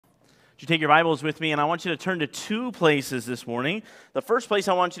You take your Bibles with me, and I want you to turn to two places this morning. The first place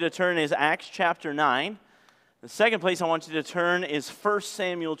I want you to turn is Acts chapter 9. The second place I want you to turn is 1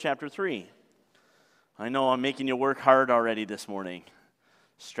 Samuel chapter 3. I know I'm making you work hard already this morning,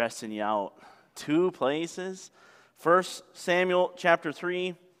 stressing you out. Two places, 1 Samuel chapter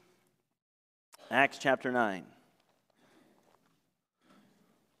 3, Acts chapter 9.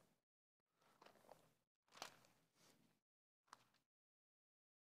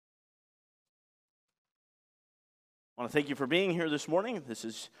 I want to thank you for being here this morning. If this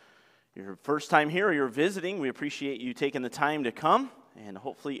is your first time here or you're visiting, we appreciate you taking the time to come, and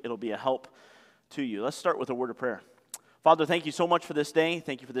hopefully it'll be a help to you. Let's start with a word of prayer. Father, thank you so much for this day.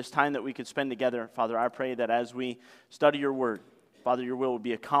 Thank you for this time that we could spend together. Father, I pray that as we study your word, Father, your will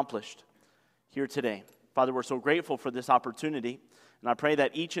be accomplished here today. Father, we're so grateful for this opportunity, and I pray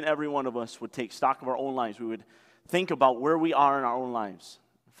that each and every one of us would take stock of our own lives. We would think about where we are in our own lives.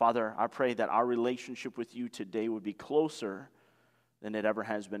 Father, I pray that our relationship with you today would be closer than it ever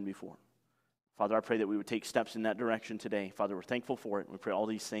has been before. Father, I pray that we would take steps in that direction today. Father, we're thankful for it. We pray all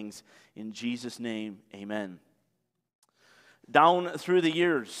these things in Jesus' name, amen. Down through the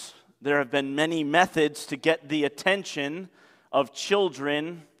years, there have been many methods to get the attention of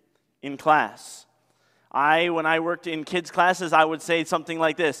children in class. When I worked in kids' classes, I would say something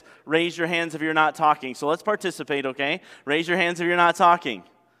like this: raise your hands if you're not talking. So let's participate, okay? Raise your hands if you're not talking.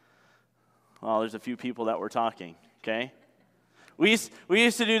 Well, there's a few people that were talking, okay? We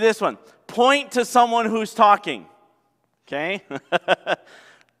used to do this one. Point to someone who's talking, okay?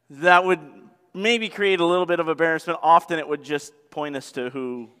 That would maybe create a little bit of embarrassment. Often it would just point us to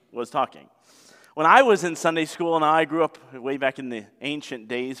who was talking. When I was in Sunday school, and I grew up way back in the ancient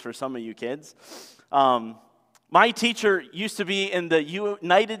days for some of you kids, my teacher used to be in the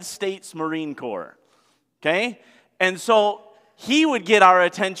United States Marine Corps, okay? And so he would get our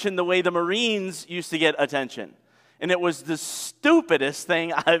attention the way the Marines used to get attention. And it was the stupidest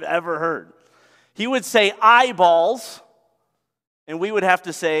thing I've ever heard. He would say eyeballs, and we would have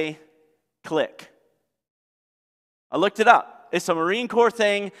to say click. I looked it up. It's a Marine Corps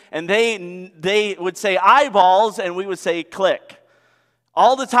thing, and they would say eyeballs, and we would say click.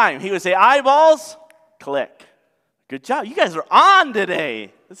 All the time. He would say eyeballs, click. Good job. You guys are on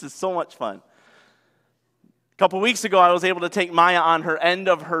today. This is so much fun. A couple weeks ago, I was able to take Maya on her end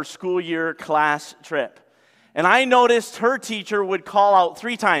of her school year class trip. And I noticed her teacher would call out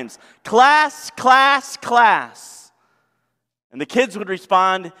 3 times, class, class, class. And the kids would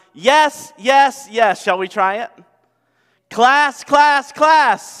respond, yes, yes, yes. Shall we try it? Class, class,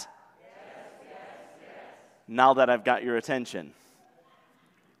 class. Yes, yes, yes. Now that I've got your attention.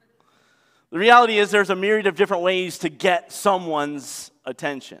 The reality is there's a myriad of different ways to get someone's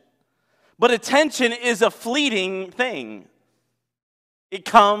attention. But attention is a fleeting thing. It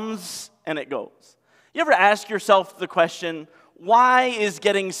comes and it goes. You ever ask yourself the question, why is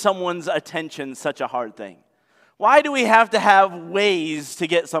getting someone's attention such a hard thing? Why do we have to have ways to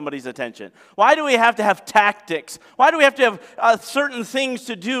get somebody's attention? Why do we have to have tactics? Why do we have to have certain things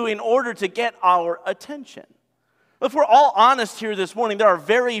to do in order to get our attention? If we're all honest here this morning, there are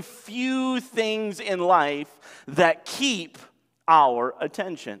very few things in life that keep our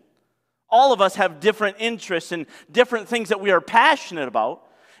attention. All of us have different interests and different things that we are passionate about,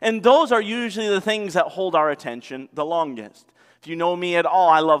 and those are usually the things that hold our attention the longest. If you know me at all,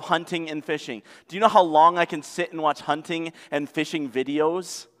 I love hunting and fishing. Do you know how long I can sit and watch hunting and fishing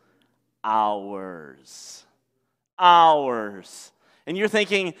videos? Hours. Hours. And you're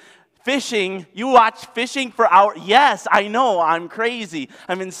thinking, fishing, you watch fishing for hours? Yes, I know, I'm crazy,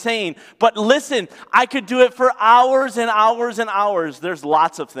 I'm insane. But listen, I could do it for hours and hours and hours. There's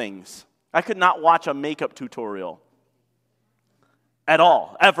lots of things. I could not watch a makeup tutorial at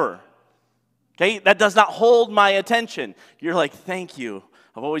all, ever. Okay, that does not hold my attention. You're like, thank you.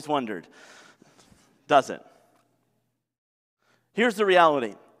 I've always wondered. Doesn't. Here's the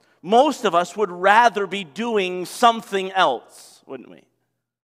reality. Most of us would rather be doing something else, wouldn't we?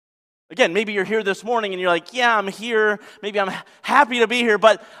 Again, maybe you're here this morning and you're like, yeah, I'm here. Maybe I'm happy to be here,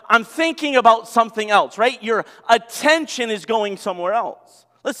 but I'm thinking about something else, right? Your attention is going somewhere else.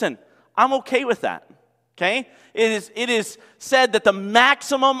 Listen, I'm okay with that, okay? It is said that the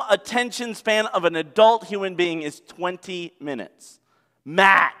maximum attention span of an adult human being is 20 minutes.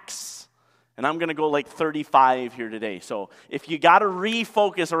 Max. And I'm going to go like 35 here today. So if you got to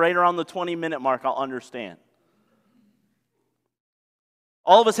refocus right around the 20-minute mark, I'll understand.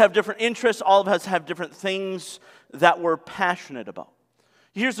 All of us have different interests. All of us have different things that we're passionate about.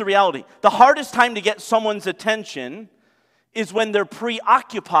 Here's the reality. The hardest time to get someone's attention is when they're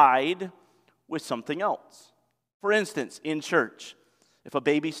preoccupied with something else. For instance, in church, if a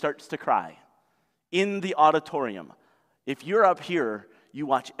baby starts to cry in the auditorium, if you're up here, you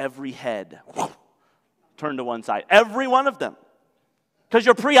watch every head turn to one side. Every one of them. Because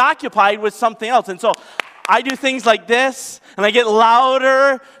you're preoccupied with something else. And so I do things like this, and I get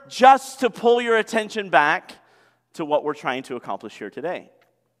louder just to pull your attention back to what we're trying to accomplish here today.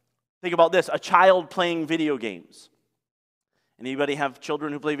 Think about this, a child playing video games. Anybody have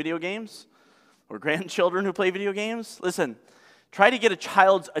children who play video games? Or grandchildren who play video games? Listen, try to get a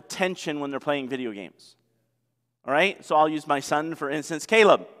child's attention when they're playing video games. All right? So I'll use my son, for instance,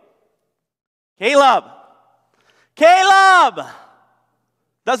 Caleb. Caleb!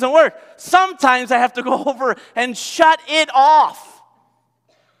 Doesn't work. Sometimes I have to go over and shut it off.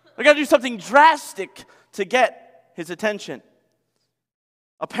 I got to do something drastic to get his attention.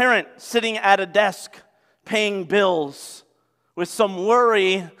 A parent sitting at a desk paying bills with some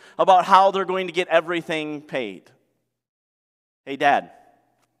worry about how they're going to get everything paid. Hey, Dad.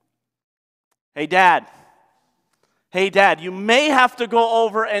 Hey, Dad. Hey, Dad, you may have to go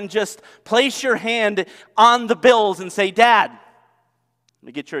over and just place your hand on the bills and say, Dad, let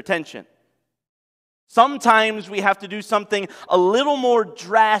me get your attention. Sometimes we have to do something a little more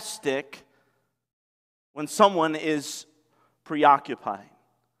drastic when someone is preoccupied.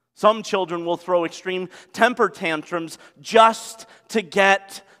 Some children will throw extreme temper tantrums just to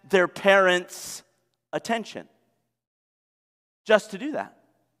get their parents' attention. Just to do that.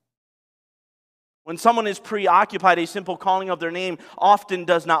 When someone is preoccupied, a simple calling of their name often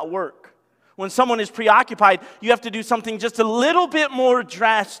does not work. When someone is preoccupied, you have to do something just a little bit more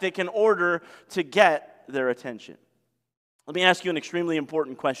drastic in order to get their attention. Let me ask you an extremely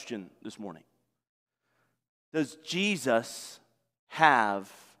important question this morning. Does Jesus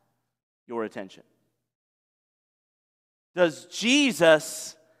have your attention? Does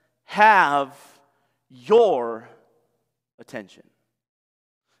Jesus have your attention?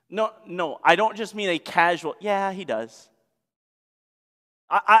 No, I don't just mean a casual, yeah, he does.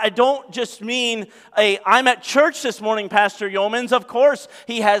 I don't just mean I'm at church this morning, Pastor Yeomans. Of course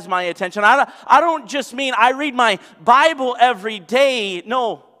he has my attention. I don't just mean I read my Bible every day.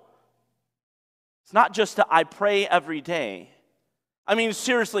 No. It's not just that I pray every day. I mean,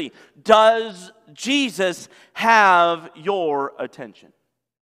 seriously, does Jesus have your attention?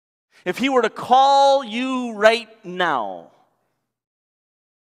 If he were to call you right now,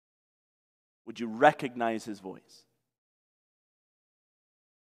 would you recognize his voice?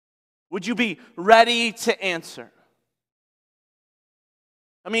 Would you be ready to answer?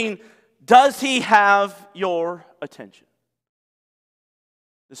 I mean, does he have your attention?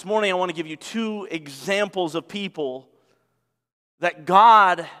 This morning I want to give you two examples of people that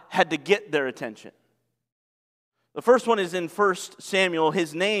God had to get their attention. The first one is in 1 Samuel.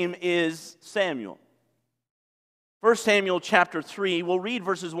 His name is Samuel. 1 Samuel chapter 3, we'll read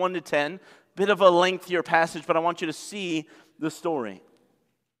verses 1 to 10. Bit of a lengthier passage, but I want you to see the story.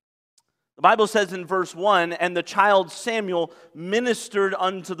 The Bible says in verse 1, and the child Samuel ministered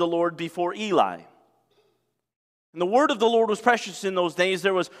unto the Lord before Eli. And the word of the Lord was precious in those days.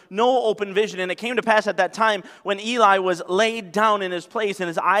 There was no open vision. And it came to pass at that time when Eli was laid down in his place and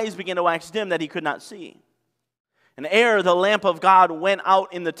his eyes began to wax dim that he could not see. And ere the lamp of God went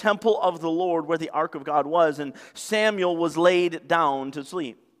out in the temple of the Lord where the ark of God was, and Samuel was laid down to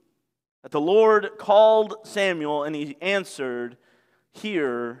sleep. That the Lord called Samuel, and he answered,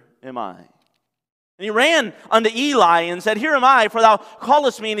 Here am I. And he ran unto Eli and said, Here am I, for thou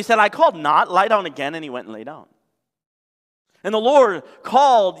callest me. And he said, I called not. Lie down again. And he went and lay down. And the Lord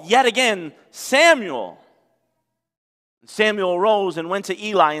called yet again Samuel. And Samuel arose and went to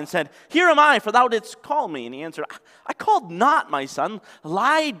Eli and said, Here am I, for thou didst call me. And he answered, I called not, my son.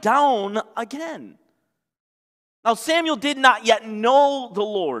 Lie down again. Now Samuel did not yet know the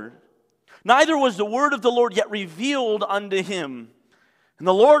Lord, neither was the word of the Lord yet revealed unto him. And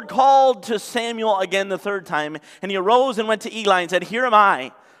the Lord called to Samuel again the third time, and he arose and went to Eli and said, Here am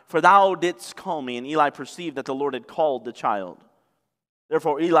I, for thou didst call me. And Eli perceived that the Lord had called the child.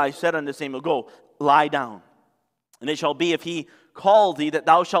 Therefore Eli said unto Samuel, Go, lie down. And it shall be, if he call thee, that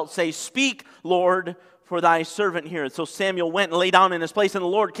thou shalt say, Speak, Lord, for thy servant heareth. So Samuel went and lay down in his place, and the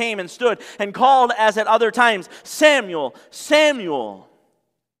Lord came and stood and called as at other times, Samuel, Samuel.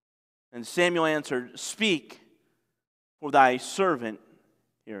 And Samuel answered, Speak, for thy servant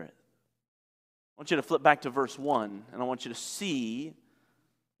heareth. I want you to flip back to verse 1, and I want you to see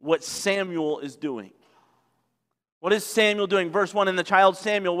what Samuel is doing. What is Samuel doing? Verse 1, and the child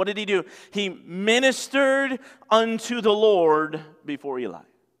Samuel, what did he do? He ministered unto the Lord before Eli.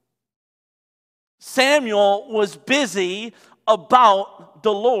 Samuel was busy about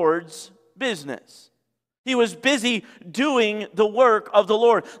the Lord's business. He was busy doing the work of the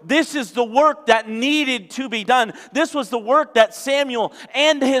Lord. This is the work that needed to be done. This was the work that Samuel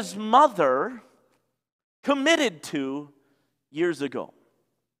and his mother committed to years ago.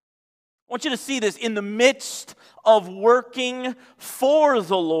 I want you to see this. In the midst of working for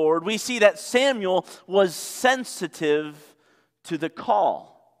the Lord, we see that Samuel was sensitive to the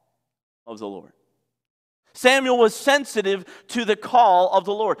call of the Lord. Samuel was sensitive to the call of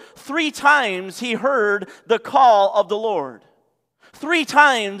the Lord. 3 times he heard the call of the Lord. 3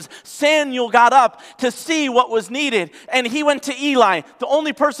 times Samuel got up to see what was needed, and he went to Eli, the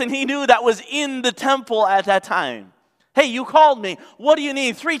only person he knew that was in the temple at that time. Hey, you called me. What do you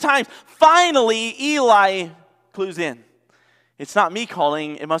need? 3 times. Finally, Eli clues in. It's not me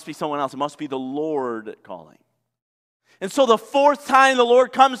calling. It must be someone else. It must be the Lord calling. And so the 4th time the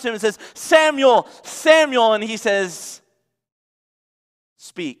Lord comes to him and says, Samuel, Samuel. And he says,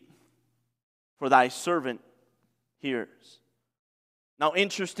 speak, for thy servant hears. Now,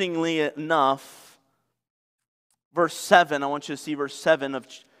 interestingly enough, verse 7, I want you to see verse 7 of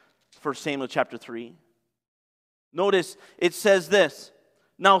 1 Samuel chapter 3. Notice it says this,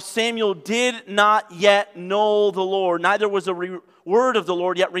 now Samuel did not yet know the Lord, neither was a word of the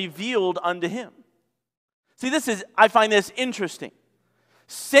Lord yet revealed unto him. See, I find this interesting.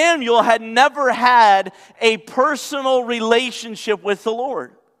 Samuel had never had a personal relationship with the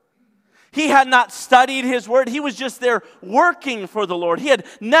Lord. He had not studied his word. He was just there working for the Lord. He had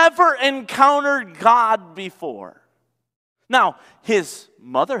never encountered God before. Now, his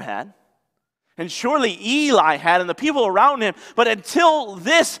mother had, and surely Eli had, and the people around him, but until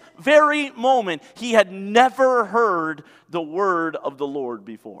this very moment, he had never heard the word of the Lord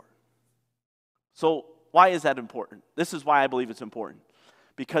before. So, why is that important? This is why I believe it's important.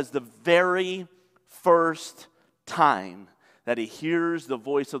 Because the very first time that he hears the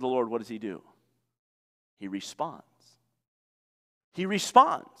voice of the Lord, what does he do? He responds. He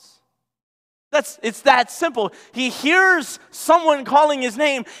responds. It's that simple. He hears someone calling his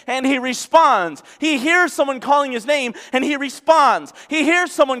name and he responds. He hears someone calling his name and he responds. He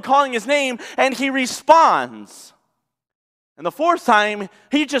hears someone calling his name and he responds. And the 4th time,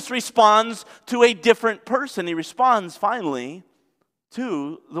 he just responds to a different person. He responds finally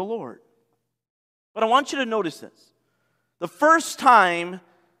to the Lord. But I want you to notice this. The first time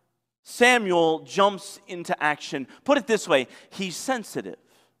Samuel jumps into action, put it this way, he's sensitive.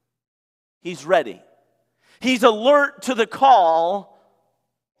 He's ready. He's alert to the call.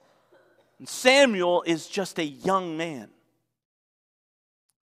 And Samuel is just a young man,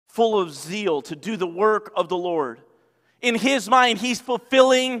 full of zeal to do the work of the Lord. In his mind, he's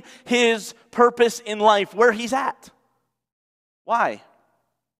fulfilling his purpose in life where he's at. Why?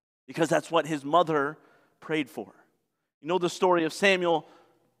 Because that's what his mother prayed for. You know the story of Samuel.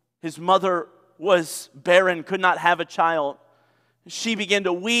 His mother was barren, could not have a child. She began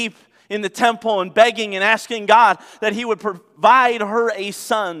to weep in the temple and begging and asking God that he would provide her a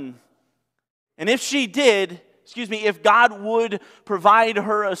son. And if if God would provide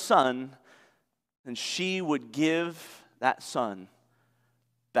her a son, then she would give that son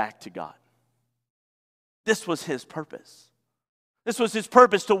back to God. This was his purpose. This was his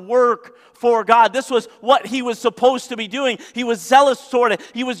purpose, to work for God. This was what he was supposed to be doing. He was zealous toward it.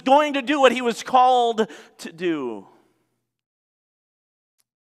 He was going to do what he was called to do.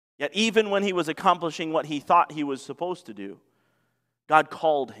 Yet even when he was accomplishing what he thought he was supposed to do, God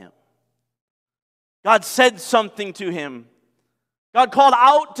called him. God said something to him. God called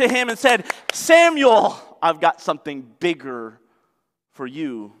out to him and said, Samuel, I've got something bigger for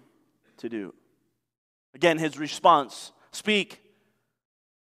you to do. Again, his response, speak,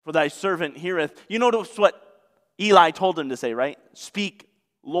 for thy servant heareth. You notice what Eli told him to say, right? Speak,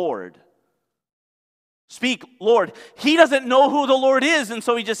 Lord. Speak, Lord. He doesn't know who the Lord is, and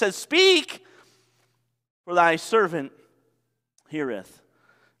so he just says, speak, for thy servant heareth.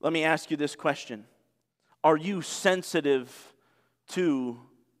 Let me ask you this question. Are you sensitive to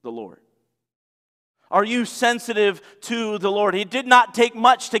the Lord? Are you sensitive to the Lord? It did not take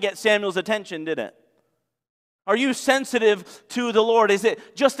much to get Samuel's attention, did it? Are you sensitive to the Lord? Is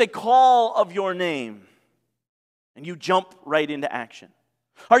it just a call of your name and you jump right into action?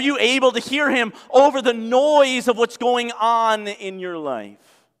 Are you able to hear him over the noise of what's going on in your life?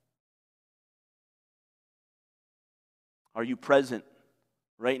 Are you present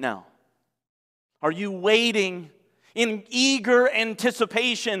right now? Are you waiting in eager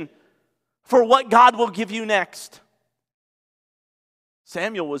anticipation for what God will give you next?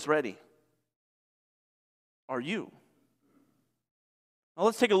 Samuel was ready. Are you? Now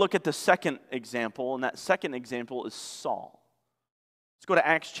let's take a look at the second example, and that second example is Saul. Let's go to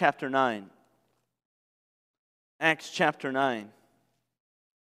Acts chapter 9. Acts chapter 9.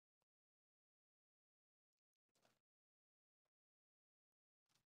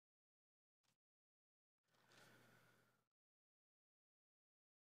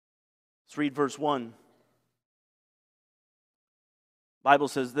 Let's read verse 1. The Bible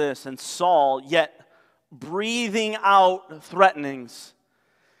says this, and Saul, yet breathing out threatenings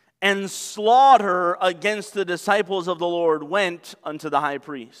and slaughter against the disciples of the Lord, went unto the high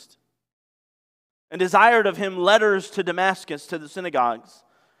priest and desired of him letters to Damascus, to the synagogues,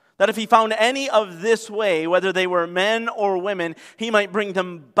 that if he found any of this way, whether they were men or women, he might bring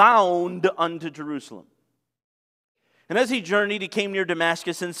them bound unto Jerusalem. And as he journeyed, he came near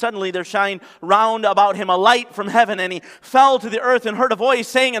Damascus, and suddenly there shined round about him a light from heaven, and he fell to the earth and heard a voice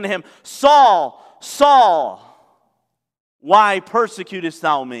saying unto him, Saul, Saul, why persecutest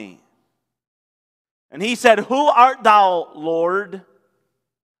thou me? And he said, Who art thou, Lord?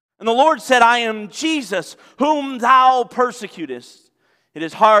 And the Lord said, I am Jesus, whom thou persecutest. It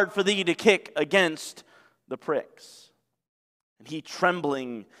is hard for thee to kick against the pricks. And he,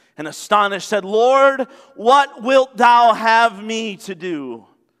 trembling and astonished, said, Lord, what wilt thou have me to do?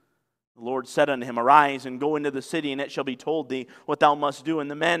 The Lord said unto him, Arise and go into the city, and it shall be told thee what thou must do.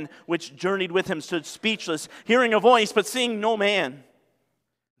 And the men which journeyed with him stood speechless, hearing a voice, but seeing no man.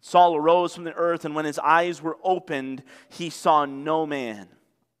 Saul arose from the earth, and when his eyes were opened, he saw no man.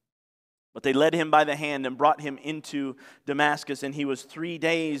 But they led him by the hand and brought him into Damascus, and he was 3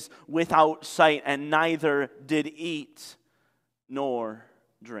 days without sight, and neither did eat nor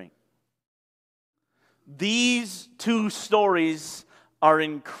drink. These two stories are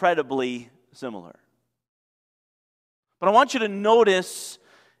incredibly similar. But I want you to notice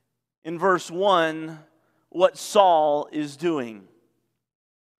in verse 1 what Saul is doing.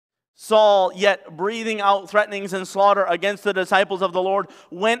 Saul, yet breathing out threatenings and slaughter against the disciples of the Lord,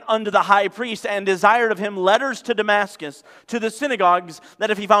 went unto the high priest and desired of him letters to Damascus, to the synagogues, that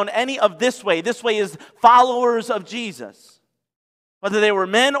if he found any of this way is followers of Jesus, whether they were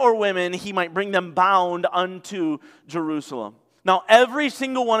men or women, he might bring them bound unto Jerusalem. Now, every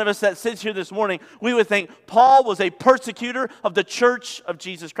single one of us that sits here this morning, we would think Paul was a persecutor of the church of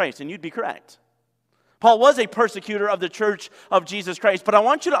Jesus Christ, and you'd be correct. Paul was a persecutor of the church of Jesus Christ. But I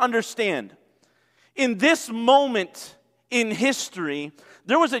want you to understand, in this moment in history,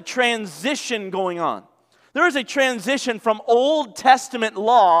 there was a transition going on. There was a transition from Old Testament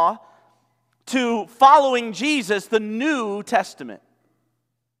law to following Jesus, the New Testament.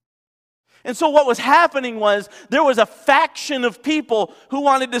 And so what was happening was there was a faction of people who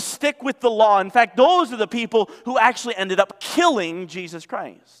wanted to stick with the law. In fact, those are the people who actually ended up killing Jesus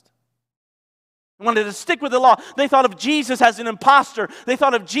Christ. Wanted to stick with the law. They thought of Jesus as an imposter. They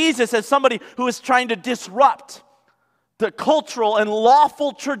thought of Jesus as somebody who was trying to disrupt the cultural and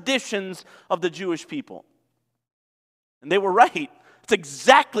lawful traditions of the Jewish people. And they were right. It's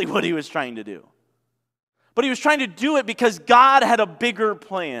exactly what he was trying to do. But he was trying to do it because God had a bigger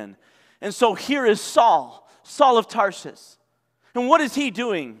plan. And so here is Saul, Saul of Tarsus. And what is he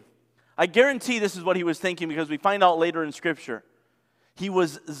doing? I guarantee this is what he was thinking, because we find out later in Scripture. He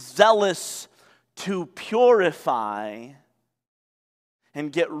was zealous to purify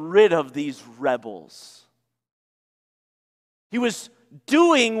and get rid of these rebels. He was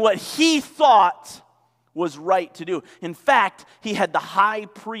doing what he thought was right to do. In fact, he had the high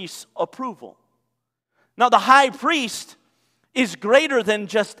priest's approval. Now, the high priest is greater than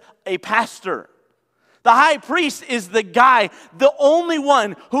just a pastor. The high priest is the guy, the only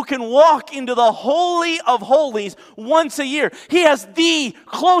one who can walk into the Holy of Holies once a year. He has the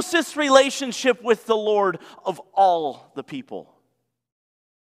closest relationship with the Lord of all the people.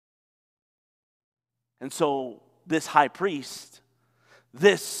 And so this high priest,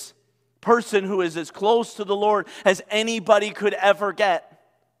 this person who is as close to the Lord as anybody could ever get,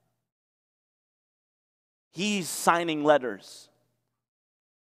 he's signing letters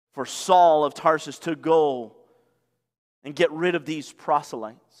for Saul of Tarsus to go and get rid of these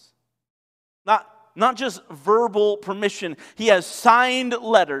proselytes. Not just verbal permission. He has signed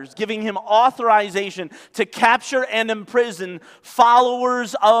letters giving him authorization to capture and imprison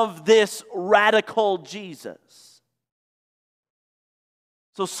followers of this radical Jesus.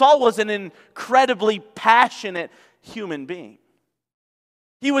 So Saul was an incredibly passionate human being.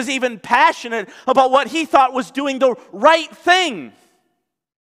 He was even passionate about what he thought was doing the right thing.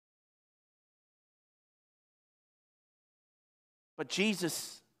 But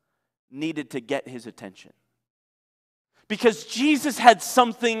Jesus needed to get his attention, because Jesus had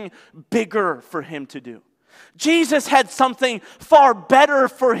something bigger for him to do. Jesus had something far better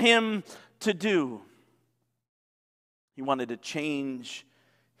for him to do. He wanted to change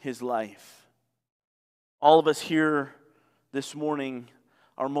his life All of us here this morning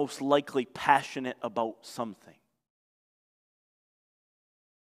are most likely passionate about something.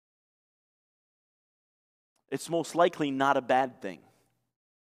 It's most likely not a bad thing.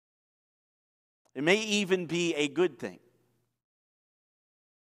 It may even be a good thing.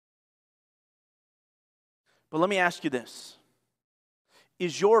 But let me ask you this.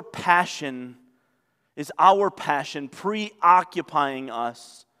 Is our passion preoccupying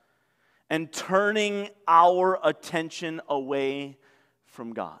us and turning our attention away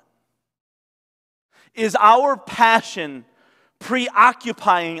from God? Is our passion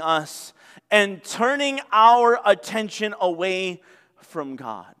preoccupying us and turning our attention away from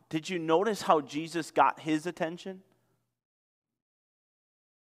God? Did you notice how Jesus got his attention?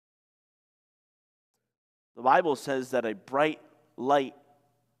 The Bible says that a bright light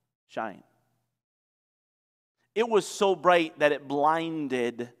shined. It was so bright that it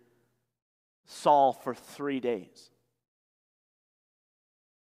blinded Saul for 3 days.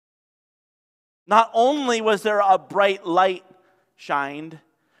 Not only was there a bright light shined,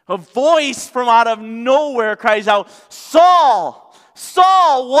 a voice from out of nowhere cries out, "Saul,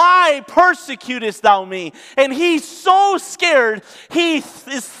 Saul, why persecutest thou me?" And he's so scared, he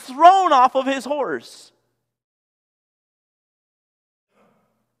is thrown off of his horse.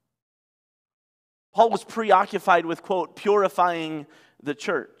 Paul was preoccupied with, quote, purifying the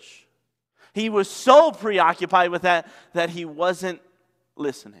church. He was so preoccupied with that he wasn't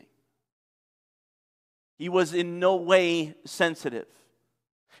listening. He was in no way sensitive.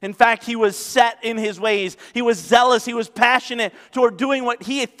 In fact, he was set in his ways. He was zealous. He was passionate toward doing what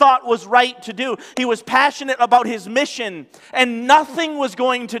he thought was right to do. He was passionate about his mission, and nothing was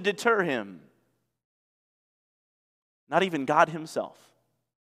going to deter him. Not even God himself.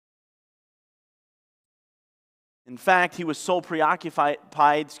 In fact, he was so preoccupied,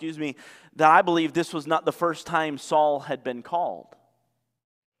 that I believe this was not the first time Saul had been called.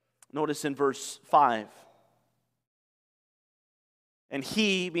 Notice in verse 5. And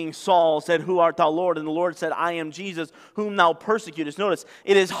he, being Saul, said, "Who art thou, Lord?" And the Lord said, "I am Jesus, whom thou persecutest." Notice,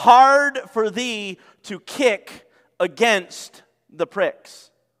 it is hard for thee to kick against the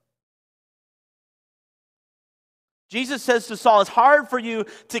pricks. Jesus says to Saul, it's hard for you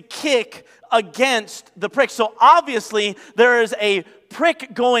to kick against the pricks. So obviously, there is a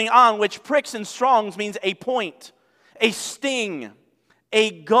prick going on, which pricks in Strong's means a point, a sting,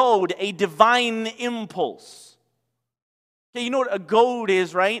 a goad, a divine impulse. Okay, you know what a goad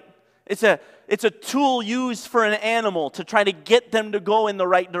is, right? It's a tool used for an animal to try to get them to go in the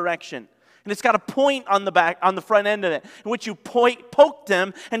right direction. And it's got a point on the front end of it, in which you poke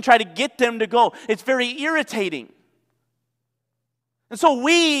them and try to get them to go. It's very irritating. And so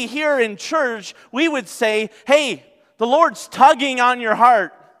we here in church, we would say, hey, the Lord's tugging on your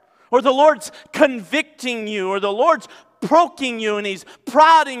heart, or the Lord's convicting you, or the Lord's poking you, and He's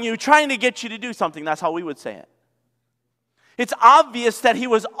prodding you, trying to get you to do something. That's how we would say it. It's obvious that He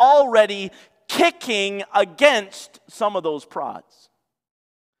was already kicking against some of those prods.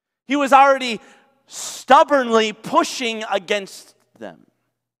 He was already stubbornly pushing against them.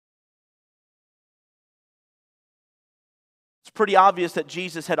 It's pretty obvious that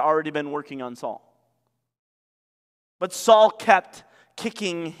Jesus had already been working on Saul. But Saul kept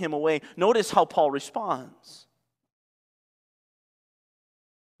kicking him away. Notice how Paul responds.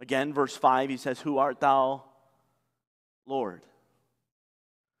 Again, verse 5, he says, "Who art thou, Lord?"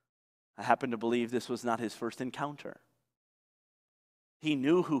 I happen to believe this was not his first encounter. He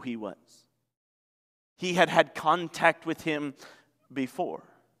knew who he was. He had had contact with him before.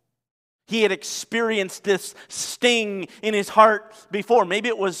 He had experienced this sting in his heart before. Maybe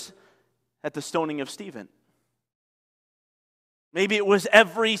it was at the stoning of Stephen. Maybe it was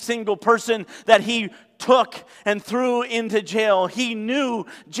every single person that he took and threw into jail. He knew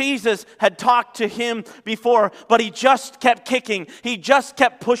Jesus had talked to him before, but he just kept kicking. He just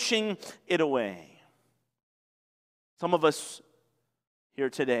kept pushing it away. Some of us here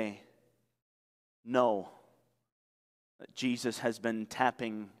today know that Jesus has been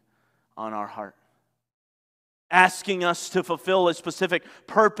tapping on our heart, asking us to fulfill a specific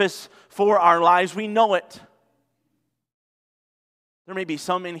purpose for our lives. We know it. There may be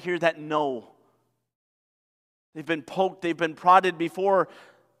some in here that know. They've been poked, they've been prodded before,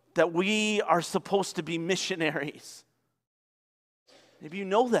 that we are supposed to be missionaries. Maybe you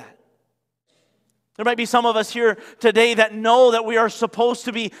know that. There might be some of us here today that know that we are supposed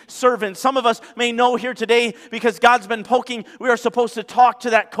to be servants. Some of us may know here today because God's been poking, we are supposed to talk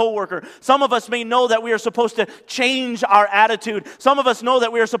to that coworker. Some of us may know that we are supposed to change our attitude. Some of us know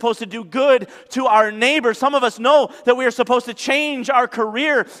that we are supposed to do good to our neighbor. Some of us know that we are supposed to change our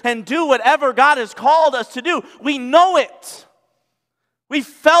career and do whatever God has called us to do. We know it. We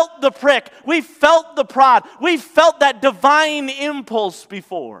felt the prick. We felt the prod. We felt that divine impulse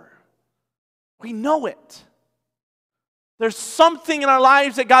before. We know it. There's something in our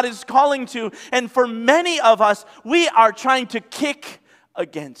lives that God is calling to, and for many of us, we are trying to kick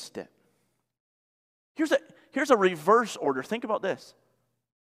against it. Here's a reverse order. Think about this.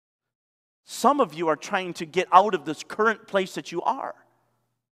 Some of you are trying to get out of this current place that you are.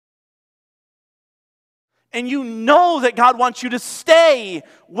 And you know that God wants you to stay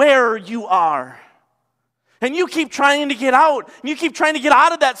where you are. And you keep trying to get out. And you keep trying to get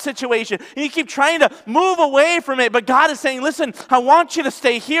out of that situation. And you keep trying to move away from it. But God is saying, listen, I want you to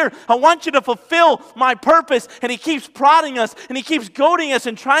stay here. I want you to fulfill my purpose. And He keeps prodding us. And He keeps goading us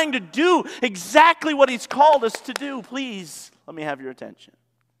and trying to do exactly what He's called us to do. Please, let me have your attention.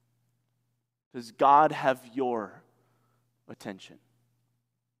 Does God have your attention?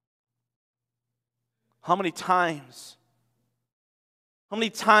 How many times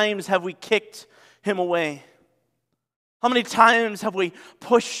have we kicked Him away? How many times have we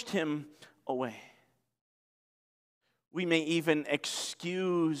pushed Him away? We may even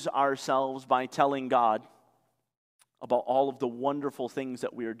excuse ourselves by telling God about all of the wonderful things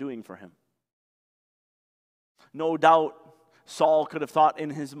that we are doing for Him. No doubt Saul could have thought in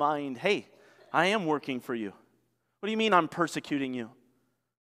his mind, hey, I am working for you. What do you mean I'm persecuting you?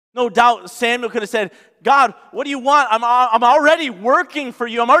 No doubt Samuel could have said, God, what do you want? I'm already working for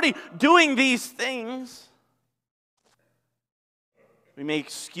you. I'm already doing these things. We may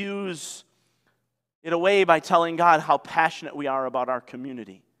excuse it away by telling God how passionate we are about our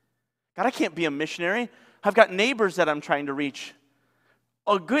community. God, I can't be a missionary. I've got neighbors that I'm trying to reach.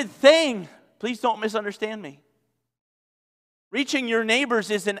 A good thing. Please don't misunderstand me. Reaching your neighbors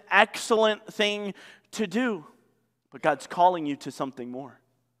is an excellent thing to do. But God's calling you to something more.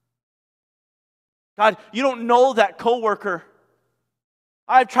 God, you don't know that coworker.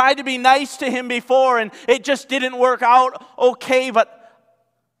 I've tried to be nice to him before and it just didn't work out okay,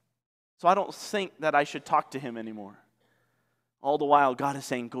 so I don't think that I should talk to him anymore. All the while, God is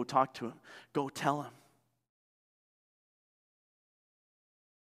saying, go talk to him. Go tell him.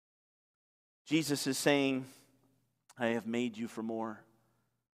 Jesus is saying, I have made you for more.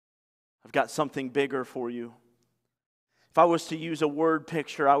 I've got something bigger for you. If I was to use a word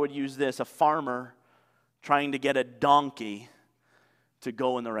picture, I would use this: a farmer trying to get a donkey to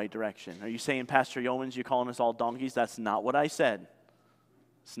go in the right direction. Are you saying, Pastor Yeomans, you calling us all donkeys? That's not what I said.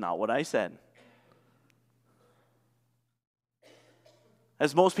 It's not what I said.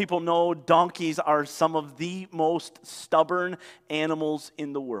 As most people know, donkeys are some of the most stubborn animals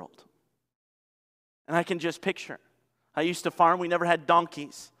in the world. And I can just picture. I used to farm, we never had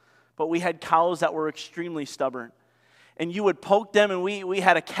donkeys, but we had cows that were extremely stubborn. And you would poke them, and we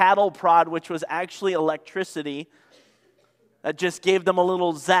had a cattle prod, which was actually electricity that just gave them a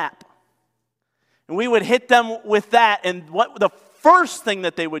little zap. And we would hit them with that, and what the first thing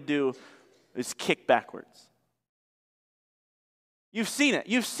that they would do is kick backwards. You've seen it.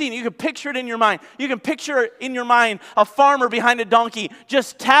 You've seen it. You can picture it in your mind. You can picture in your mind a farmer behind a donkey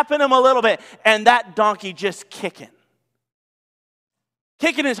just tapping him a little bit, and that donkey just kicking.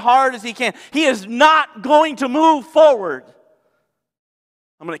 Kicking as hard as he can. He is not going to move forward.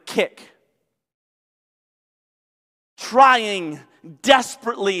 I'm going to kick. Trying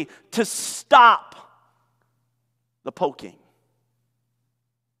desperately to stop the poking.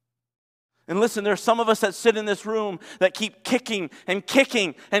 And listen, there are some of us that sit in this room that keep kicking and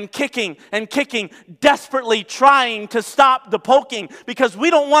kicking and kicking and kicking, desperately trying to stop the poking because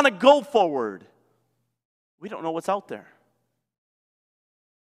we don't want to go forward. We don't know what's out there.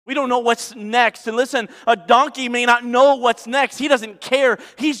 We don't know what's next. And listen, a donkey may not know what's next. He doesn't care.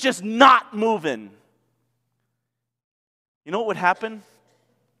 He's just not moving. You know what would happen?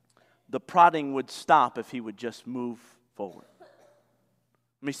 The prodding would stop if he would just move forward. Let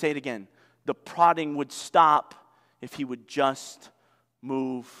me say it again. The prodding would stop if he would just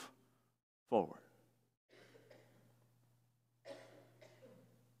move forward.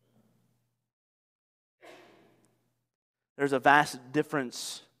 There's a vast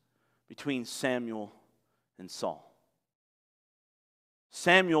difference between Samuel and Saul.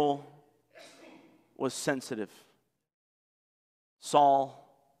 Samuel was sensitive. Saul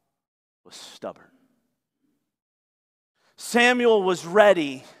was stubborn. Samuel was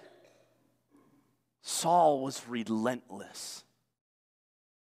ready. Saul was relentless.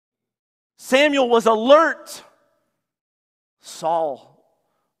 Samuel was alert. Saul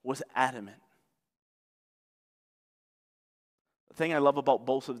was adamant. The thing I love about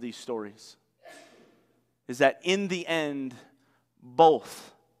both of these stories is that in the end,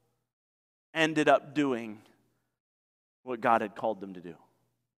 both ended up doing what God had called them to do.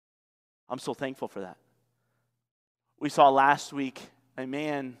 I'm so thankful for that. We saw last week a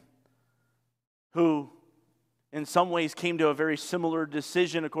man who in some ways came to a very similar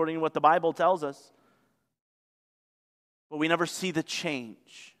decision according to what the Bible tells us. But we never see the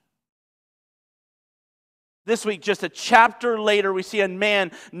change. This week, just a chapter later, we see a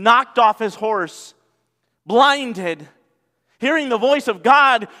man knocked off his horse, blinded, hearing the voice of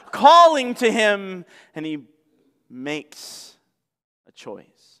God calling to him, and he makes a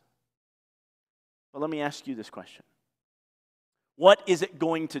choice. But let me ask you this question. What is it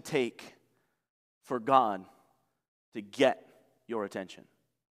going to take for God to get your attention?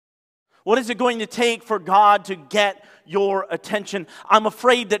 What is it going to take for God to get your attention? I'm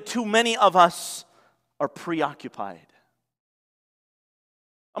afraid that too many of us are preoccupied.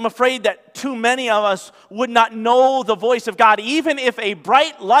 I'm afraid that too many of us would not know the voice of God, even if a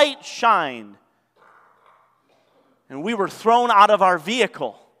bright light shined and we were thrown out of our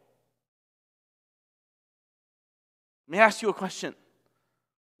vehicle. Let me ask you a question.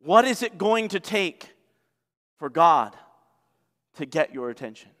 What is it going to take for God to get your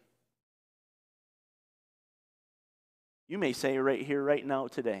attention? You may say right here, right now,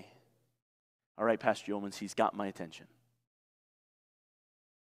 today, all right, Pastor Yeomans, he's got my attention.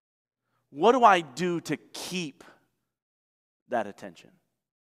 What do I do to keep that attention?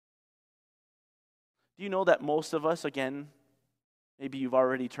 Do you know that most of us, again, maybe you've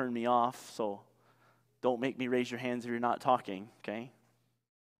already turned me off, so don't make me raise your hands if you're not talking, okay?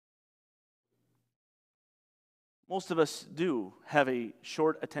 Most of us do have a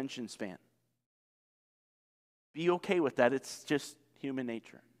short attention span. Be okay with that. It's just human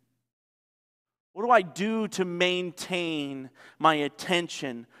nature. What do I do to maintain my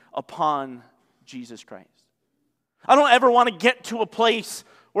attention upon Jesus Christ? I don't ever want to get to a place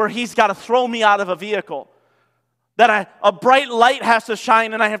where he's got to throw me out of a vehicle, that a bright light has to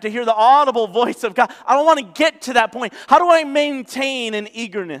shine and I have to hear the audible voice of God. I don't want to get to that point. How do I maintain an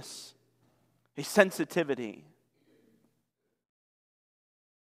eagerness, a sensitivity?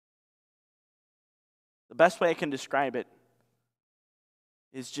 The best way I can describe it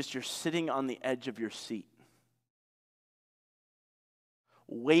is just you're sitting on the edge of your seat,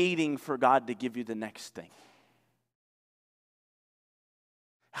 waiting for God to give you the next thing.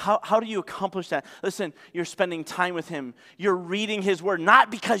 How do you accomplish that? Listen, you're spending time with him. You're reading his word,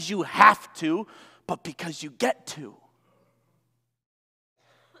 not because you have to, but because you get to.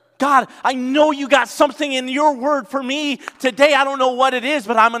 God, I know you got something in your word for me today. I don't know what it is,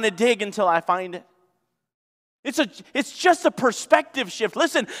 but I'm going to dig until I find it. It's just a perspective shift.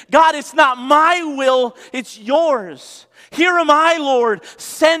 Listen, God, it's not my will, it's yours. Here am I, Lord.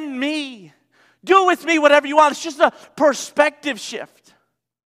 Send me. Do with me whatever you want. It's just a perspective shift.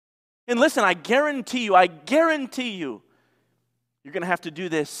 And listen, I guarantee you, you're going to have to do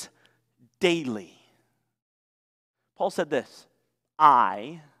this daily. Paul said this,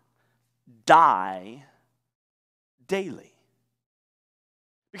 I die daily.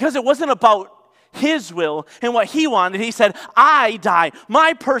 Because it wasn't about his will and what he wanted. He said, I die.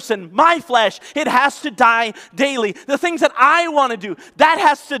 My person, my flesh, it has to die daily. The things that I want to do, that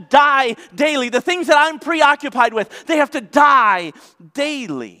has to die daily. The things that I'm preoccupied with, they have to die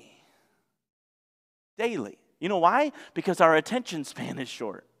daily. Daily. You know why? Because our attention span is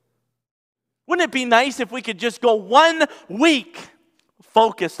short. Wouldn't it be nice if we could just go 1 week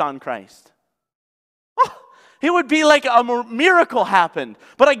focused on Christ? It would be like a miracle happened.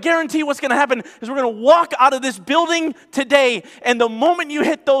 But I guarantee what's going to happen is we're going to walk out of this building today, and the moment you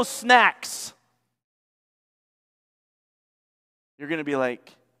hit those snacks, you're going to be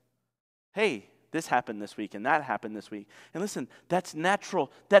like, hey, this happened this week, and that happened this week. And listen, that's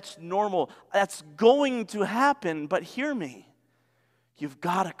natural. That's normal. That's going to happen, but hear me. You've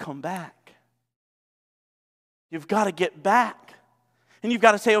got to come back. You've got to get back. And you've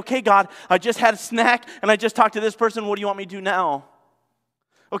got to say, okay, God, I just had a snack and I just talked to this person. What do you want me to do now?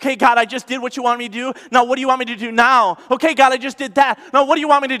 Okay, God, I just did what you want me to do. Now, what do you want me to do now? Okay, God, I just did that. Now, what do you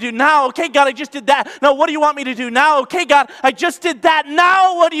want me to do now? Okay, God, I just did that. Now, what do you want me to do now? Okay, God, I just did that.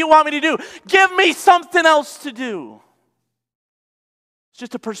 Now, what do you want me to do? Give me something else to do. It's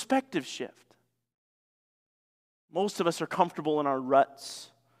just a perspective shift. Most of us are comfortable in our ruts.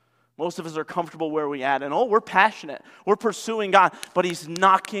 Most of us are comfortable where we're at. And we're passionate. We're pursuing God. But he's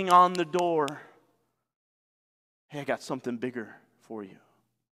knocking on the door. hey, I got something bigger for you.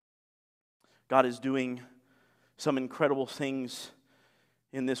 God is doing some incredible things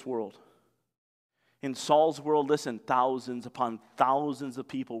in this world. In Saul's world, listen, thousands upon thousands of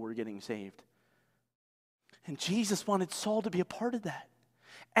people were getting saved. And Jesus wanted Saul to be a part of that.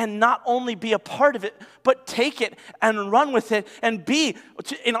 And not only be a part of it, but take it and run with it and be,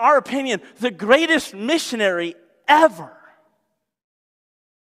 in our opinion, the greatest missionary ever.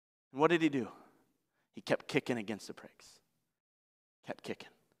 And what did he do? He kept kicking against the pricks. Kept kicking.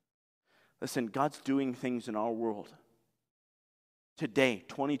 Listen, God's doing things in our world. Today,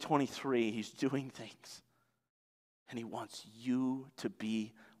 2023, He's doing things. And He wants you to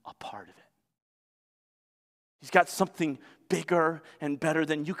be a part of it. He's got something bigger and better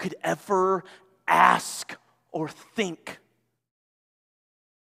than you could ever ask or think.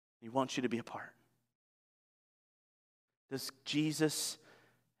 He wants you to be a part. Does Jesus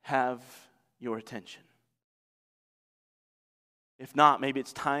have your attention? If not, maybe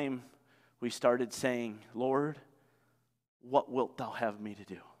it's time we started saying, Lord, what wilt thou have me to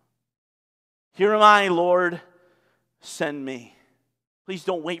do? Here am I, Lord, send me. Please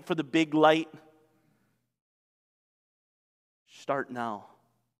don't wait for the big light. Start now.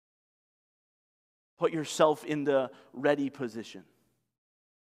 Put yourself in the ready position.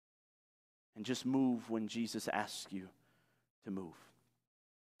 And just move when Jesus asks you to move.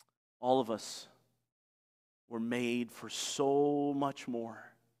 All of us were made for so much more.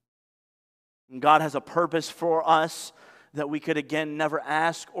 And God has a purpose for us that we could again never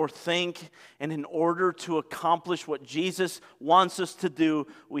ask or think. And in order to accomplish what Jesus wants us to do,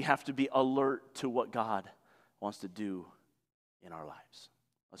 we have to be alert to what God wants to do in our lives.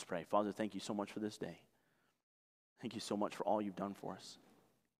 Let's pray. Father, thank you so much for this day. Thank you so much for all you've done for us.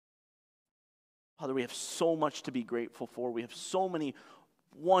 Father, we have so much to be grateful for. We have so many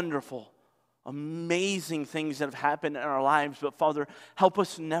wonderful, amazing things that have happened in our lives. But Father, help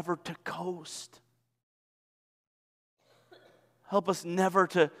us never to coast. Help us never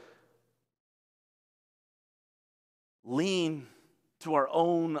to lean to our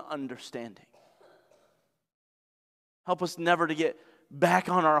own understanding. Help us never to get back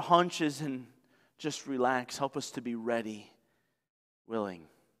on our hunches and just relax. Help us to be ready, willing,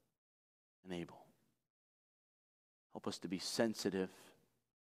 and able. Help us to be sensitive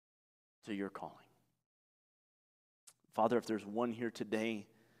to your calling. Father, if there's one here today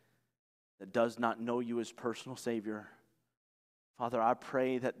that does not know you as personal Savior, Father, I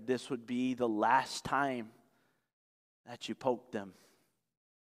pray that this would be the last time that you poke them.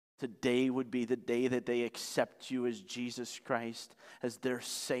 Today would be the day that they accept you as Jesus Christ, as their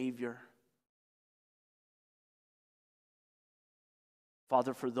Savior.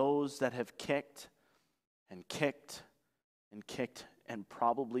 Father, for those that have kicked and kicked and kicked, and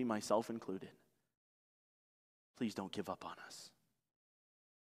probably myself included, please don't give up on us.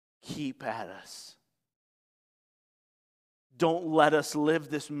 Keep at us. Don't let us live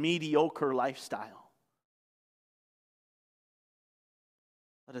this mediocre lifestyle.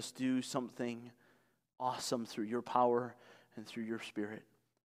 Let us do something awesome through your power and through your Spirit.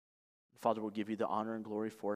 Father, we'll give you the honor and glory for it.